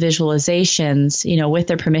lot of the visualizations, with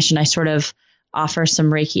their permission, I sort of offer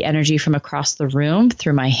some Reiki energy from across the room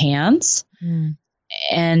through my hands. Mm.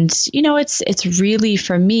 And, it's really,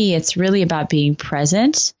 for me, it's really about being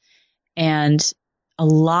present and a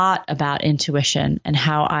lot about intuition and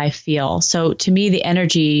how I feel. So to me, the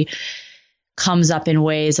energy comes up in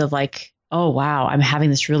ways of like, oh, wow, I'm having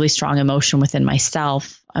this really strong emotion within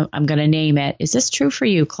myself. I'm going to name it. Is this true for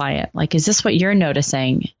you, client? Like, is this what you're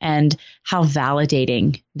noticing? And how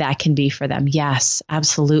validating that can be for them. Yes,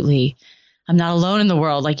 absolutely. I'm not alone in the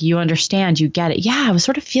world. Like, you understand, you get it. Yeah, I was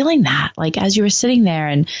sort of feeling that. Like, as you were sitting there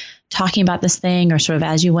and talking about this thing, or sort of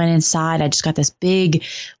as you went inside, I just got this big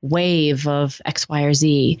wave of X, Y, or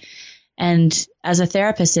Z. And as a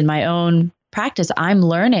therapist in my own practice, I'm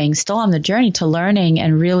learning, still on the journey to learning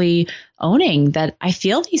and really owning that I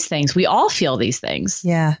feel these things. We all feel these things.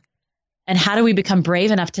 Yeah. And how do we become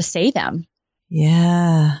brave enough to say them?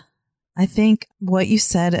 Yeah. I think what you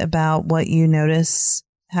said about what you notice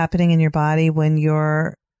happening in your body when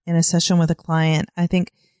you're in a session with a client, I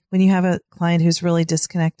think when you have a client who's really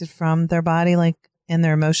disconnected from their body, like, and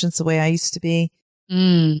their emotions the way I used to be,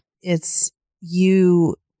 it's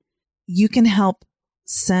you can help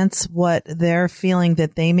sense what they're feeling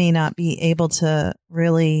that they may not be able to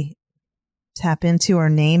really tap into or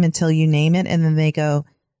name until you name it. And then they go,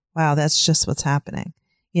 wow, that's just what's happening.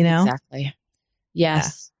 Exactly.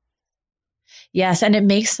 Yes. Yes. And it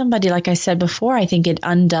makes somebody, like I said before, I think it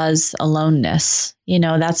undoes aloneness.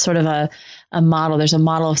 That's sort of a model. There's a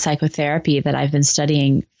model of psychotherapy that I've been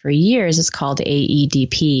studying for years. It's called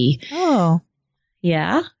AEDP. Oh.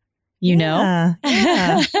 Yeah. Yeah.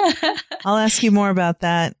 I'll ask you more about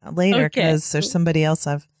that later because there's somebody else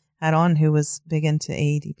I've had on who was big into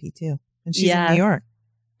AEDP too. And she's in New York.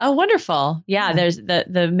 Oh, wonderful. Yeah. There's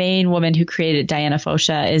the main woman who created Diana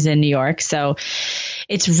Fosha is in New York. So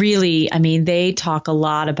it's really, they talk a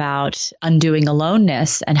lot about undoing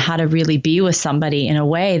aloneness and how to really be with somebody in a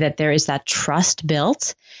way that there is that trust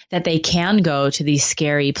built, that they can go to these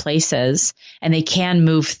scary places and they can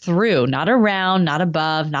move through, not around, not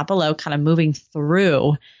above, not below, kind of moving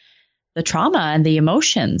through the trauma and the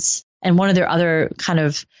emotions. And one of their other kind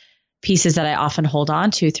of pieces that I often hold on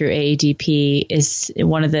to through AEDP is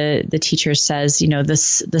one of the teachers says,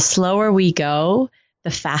 the slower we go, the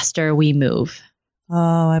faster we move.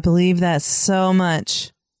 Oh, I believe that so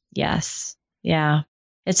much. Yes. Yeah.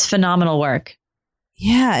 It's phenomenal work.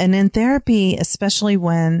 Yeah. And in therapy, especially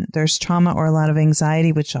when there's trauma or a lot of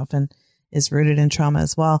anxiety, which often is rooted in trauma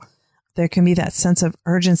as well, there can be that sense of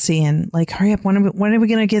urgency and like, hurry up. When are we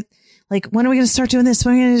going to get, like, when are we going to start doing this?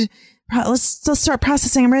 Let's start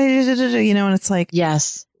processing. I'm ready to, and it's like,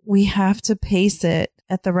 yes, we have to pace it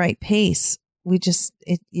at the right pace.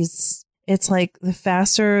 It's like the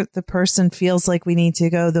faster the person feels like we need to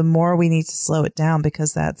go, the more we need to slow it down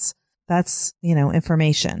because that's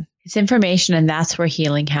information. It's information. And that's where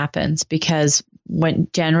healing happens because when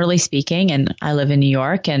generally speaking, and I live in New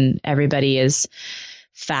York and everybody is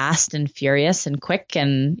fast and furious and quick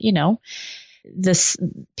and,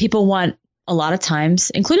 people want a lot of times,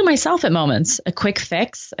 including myself at moments, a quick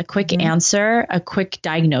fix, a quick answer, a quick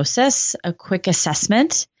diagnosis, a quick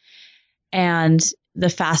assessment. And the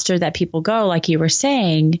faster that people go, like you were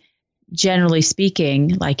saying, generally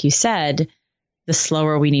speaking, like you said, the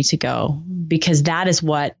slower we need to go, because that is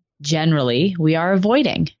what generally we are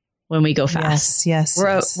avoiding when we go fast. Yes.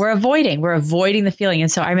 We're avoiding the feeling.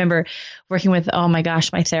 And so I remember working with, oh my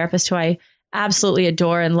gosh, my therapist who I absolutely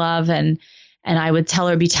adore and love. And I would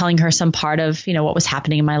be telling her some part of, what was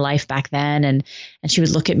happening in my life back then. And she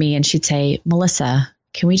would look at me and she'd say, Melissa,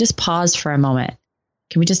 can we just pause for a moment?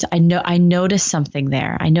 Can we just, I noticed something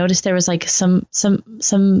there. I noticed there was like some,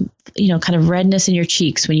 kind of redness in your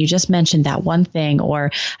cheeks when you just mentioned that one thing,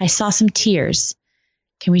 or I saw some tears.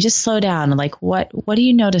 Can we just slow down? Like, what do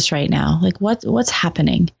you notice right now? Like what's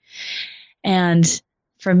happening? And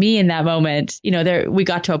for me in that moment, we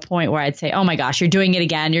got to a point where I'd say, oh my gosh, you're doing it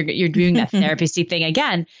again. You're doing that therapy thing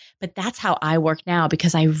again. But that's how I work now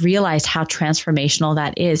because I realized how transformational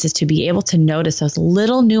that is to be able to notice those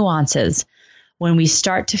little nuances when we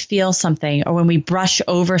start to feel something or when we brush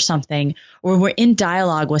over something or we're in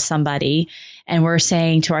dialogue with somebody and we're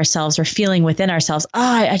saying to ourselves or feeling within ourselves,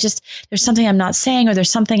 there's something I'm not saying or there's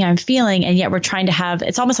something I'm feeling. And yet we're trying to have,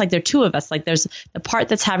 it's almost like there are two of us. Like there's the part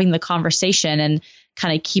that's having the conversation and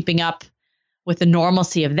kind of keeping up with the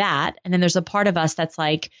normalcy of that. And then there's a part of us that's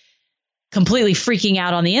like completely freaking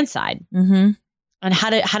out on the inside. Mm-hmm. And how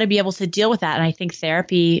to be able to deal with that. And I think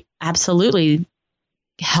therapy absolutely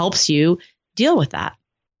helps you deal with that.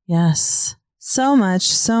 Yes. So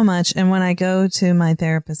much. And when I go to my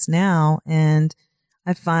therapist now and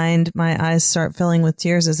I find my eyes start filling with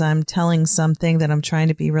tears as I'm telling something that I'm trying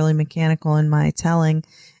to be really mechanical in my telling.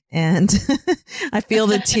 And I feel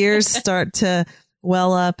the tears start to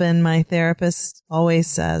well up. And my therapist always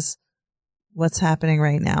says, what's happening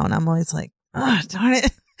right now? And I'm always like, oh, darn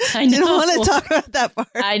it. I didn't want to talk about that part.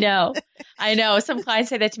 I know. Some clients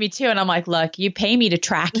say that to me too. And I'm like, look, you pay me to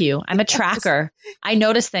track you. I'm a tracker. I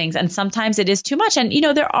notice things. And sometimes it is too much. And,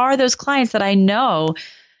 there are those clients that I know.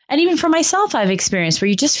 And even for myself, I've experienced where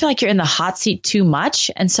you just feel like you're in the hot seat too much.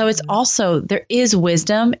 And so it's also, there is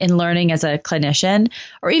wisdom in learning as a clinician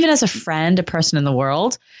or even as a friend, a person in the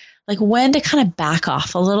world, like when to kind of back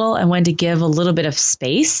off a little and when to give a little bit of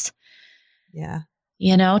space. Yeah.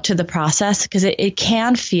 To the process, because it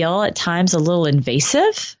can feel at times a little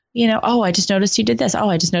invasive, oh, I just noticed you did this. Oh,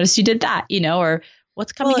 I just noticed you did that, or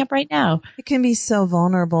what's coming up right now. It can be so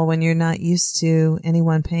vulnerable when you're not used to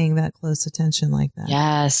anyone paying that close attention like that.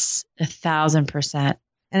 Yes, 1,000%.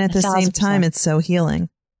 And at the same time, it's so healing.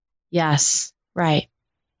 Yes, right.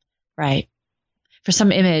 For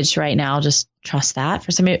some image right now, I'll just trust that.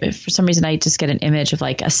 For some reason, I just get an image of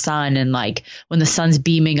like a sun and like when the sun's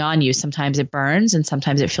beaming on you, sometimes it burns and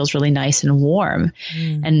sometimes it feels really nice and warm.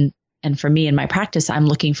 And for me in my practice, I'm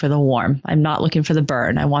looking for the warm. I'm not looking for the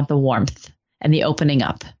burn. I want the warmth and the opening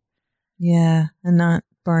up. Yeah. And not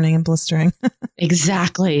burning and blistering.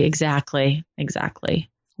 Exactly.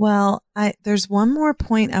 Well, there's one more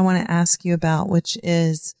point I want to ask you about, which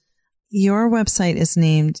is your website is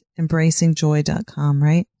named embracingjoy.com,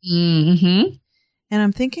 right? Mm-hmm. And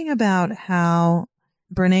I'm thinking about how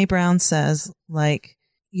Brene Brown says, like,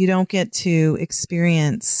 you don't get to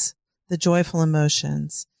experience the joyful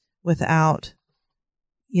emotions without,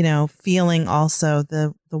 feeling also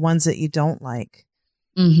the ones that you don't like.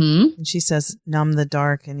 Mm-hmm. And she says, numb the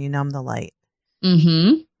dark and you numb the light.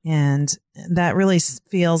 Mm-hmm. And that really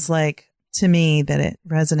feels like, to me, that it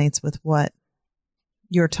resonates with what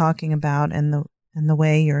you're talking about and the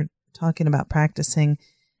way you're talking about practicing,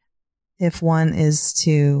 if one is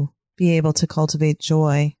to be able to cultivate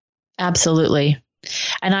joy. Absolutely.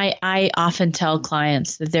 And I often tell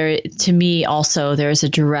clients that to me also, there's a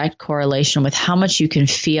direct correlation with how much you can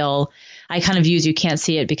feel. I kind of use, you can't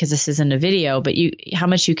see it because this isn't a video, but how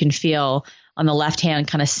much you can feel on the left hand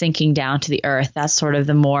kind of sinking down to the earth. That's sort of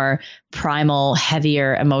the more primal,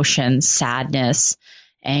 heavier emotions, sadness,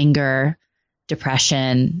 anger,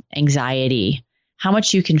 depression, anxiety. How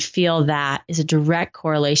much you can feel that is a direct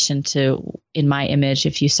correlation to, in my image,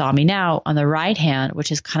 if you saw me now, on the right hand,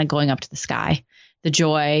 which is kind of going up to the sky, the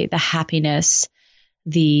joy, the happiness,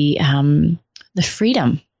 the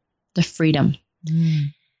freedom.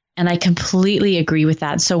 Mm. And I completely agree with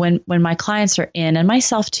that. So when my clients are in, and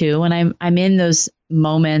myself too, when I'm in those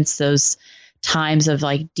moments, those times of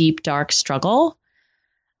like deep, dark struggle,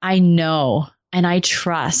 I know and I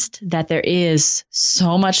trust that there is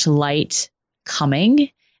so much light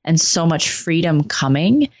coming and so much freedom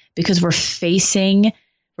coming, because we're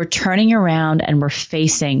turning around and we're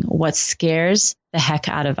facing what scares the heck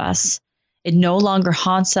out of us. It no longer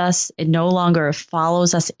haunts us. It no longer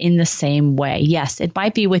follows us in the same way. Yes, it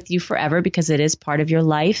might be with you forever because it is part of your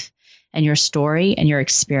life and your story and your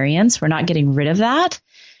experience. We're not getting rid of that.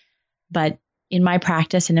 But in my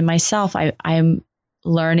practice and in myself, I'm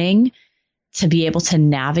learning to be able to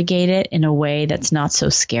navigate it in a way that's not so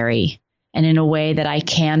scary, and in a way that I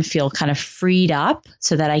can feel kind of freed up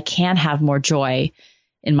so that I can have more joy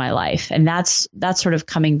in my life. And that's sort of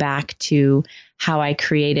coming back to how I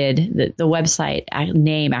created the website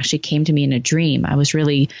name. Actually came to me in a dream. I was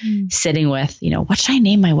really sitting with, what should I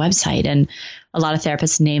name my website? And a lot of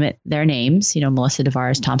therapists name it their names,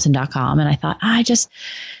 MelissaDeVaresThompson.com. And I thought, I just,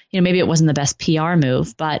 maybe it wasn't the best PR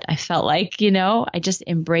move, but I felt like, I just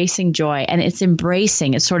embracing joy. And it's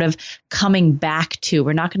sort of coming back to,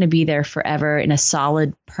 we're not going to be there forever in a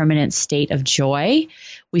solid, permanent state of joy.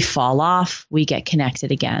 We fall off, we get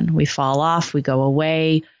connected again. We fall off, we go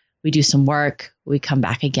away, we do some work, we come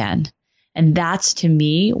back again. And that's, to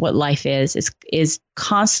me, what life is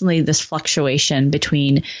constantly this fluctuation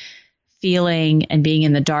between feeling and being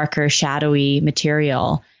in the darker, shadowy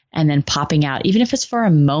material and then popping out, even if it's for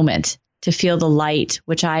a moment, to feel the light,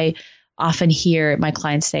 which I often hear my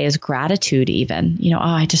clients say is gratitude even.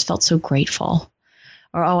 I just felt so grateful.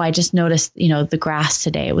 Or, I just noticed, the grass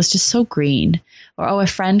today, it was just so green. Or, a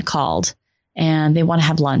friend called and they want to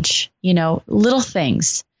have lunch. Little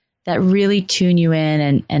things that really tune you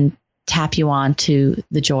in and tap you on to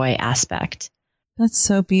the joy aspect. That's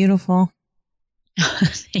so beautiful.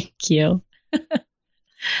 Thank you.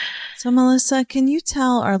 So, Melissa, can you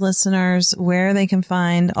tell our listeners where they can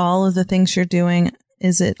find all of the things you're doing?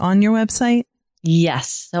 Is it on your website?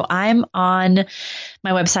 Yes. So I'm on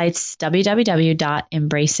my website's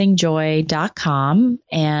www.embracingjoy.com.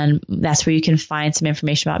 And that's where you can find some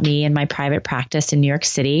information about me and my private practice in New York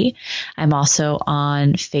City. I'm also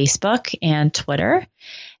on Facebook and Twitter.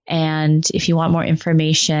 And if you want more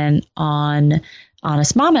information on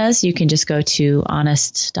Honest Mamas, you can just go to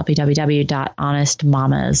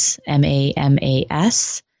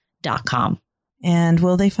www.honestmamas.com. And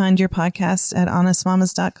will they find your podcast at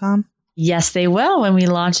honestmamas.com? Yes, they will when we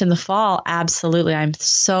launch in the fall. Absolutely. I'm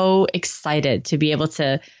so excited to be able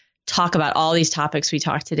to talk about all these topics we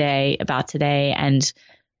talked about today and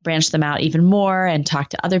branch them out even more and talk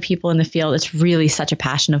to other people in the field. It's really such a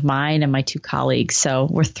passion of mine and my two colleagues. So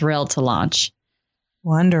we're thrilled to launch.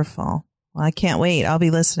 Wonderful. Well, I can't wait. I'll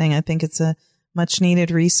be listening. I think it's a much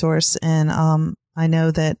needed resource. And I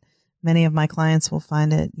know that many of my clients will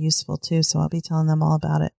find it useful too. So I'll be telling them all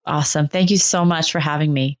about it. Awesome. Thank you so much for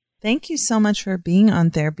having me. Thank you so much for being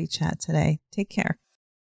on Therapy Chat today. Take care.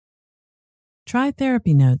 Try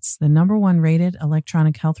Therapy Notes, the #1 rated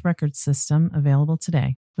electronic health record system available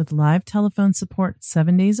today. With live telephone support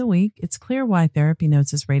 7 days a week, it's clear why Therapy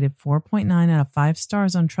Notes is rated 4.9 out of 5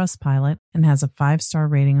 stars on Trustpilot and has a 5-star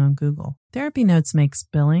rating on Google. Therapy Notes makes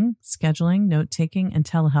billing, scheduling, note-taking, and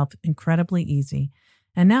telehealth incredibly easy.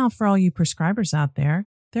 And now, for all you prescribers out there,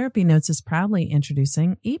 Therapy Notes is proudly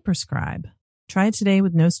introducing ePrescribe. Try it today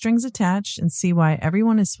with no strings attached and see why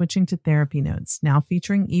everyone is switching to Therapy Notes, now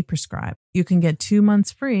featuring ePrescribe. You can get 2 months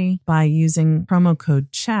free by using promo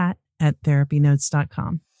code CHAT at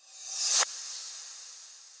therapynotes.com.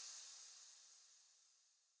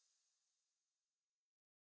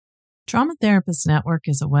 Trauma Therapist Network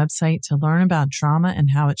is a website to learn about trauma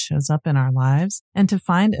and how it shows up in our lives and to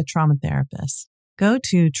find a trauma therapist. Go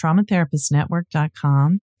to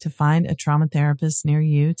traumatherapistnetwork.com to find a trauma therapist near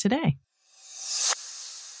you today.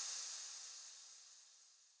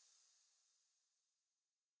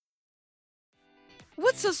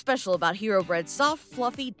 What's so special about Hero Bread's soft,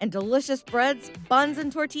 fluffy, and delicious breads, buns,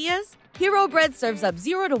 and tortillas? Hero Bread serves up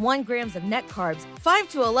 0 to 1 grams of net carbs, 5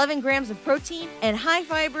 to 11 grams of protein, and high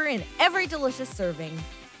fiber in every delicious serving.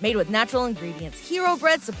 Made with natural ingredients, Hero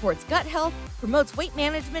Bread supports gut health, promotes weight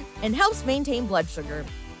management, and helps maintain blood sugar.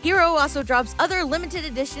 Hero also drops other limited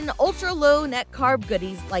edition ultra-low net carb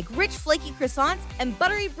goodies like rich flaky croissants and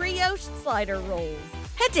buttery brioche slider rolls.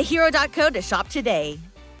 Head to hero.co to shop today.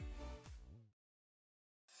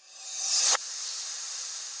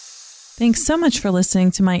 Thanks so much for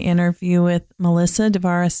listening to my interview with Melissa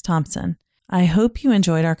DeVaris Thompson. I hope you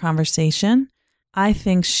enjoyed our conversation. I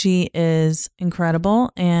think she is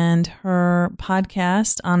incredible, and her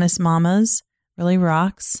podcast, Honest Mamas, really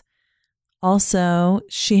rocks. Also,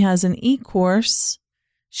 she has an e-course.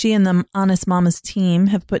 She and the Honest Mamas team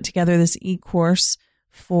have put together this e-course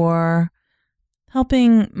for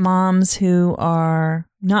helping moms who are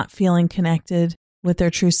not feeling connected with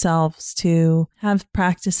their true selves to have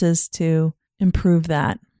practices to improve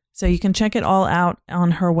that. So you can check it all out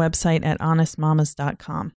on her website at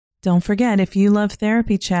honestmamas.com. Don't forget, if you love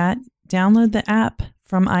Therapy Chat, download the app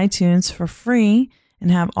from iTunes for free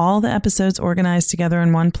and have all the episodes organized together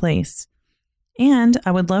in one place. And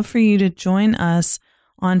I would love for you to join us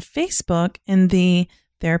on Facebook in the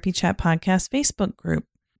Therapy Chat Podcast Facebook group.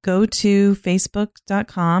 Go to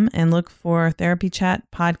facebook.com and look for Therapy Chat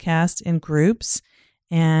Podcast in groups,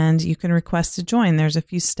 and you can request to join. There's a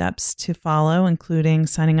few steps to follow, including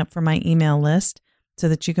signing up for my email list so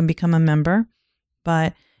that you can become a member.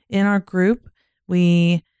 But in our group,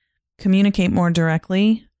 we communicate more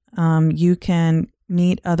directly. You can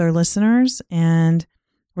meet other listeners, and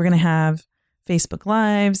we're going to have Facebook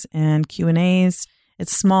Lives and Q&As.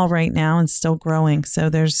 It's small right now and still growing, so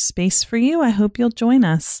there's space for you. I hope you'll join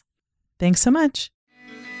us. Thanks so much.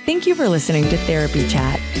 Thank you for listening to Therapy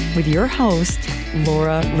Chat with your host,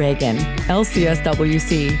 Laura Reagan,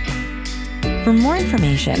 LCSWC. For more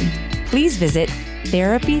information, please visit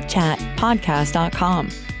therapychatpodcast.com.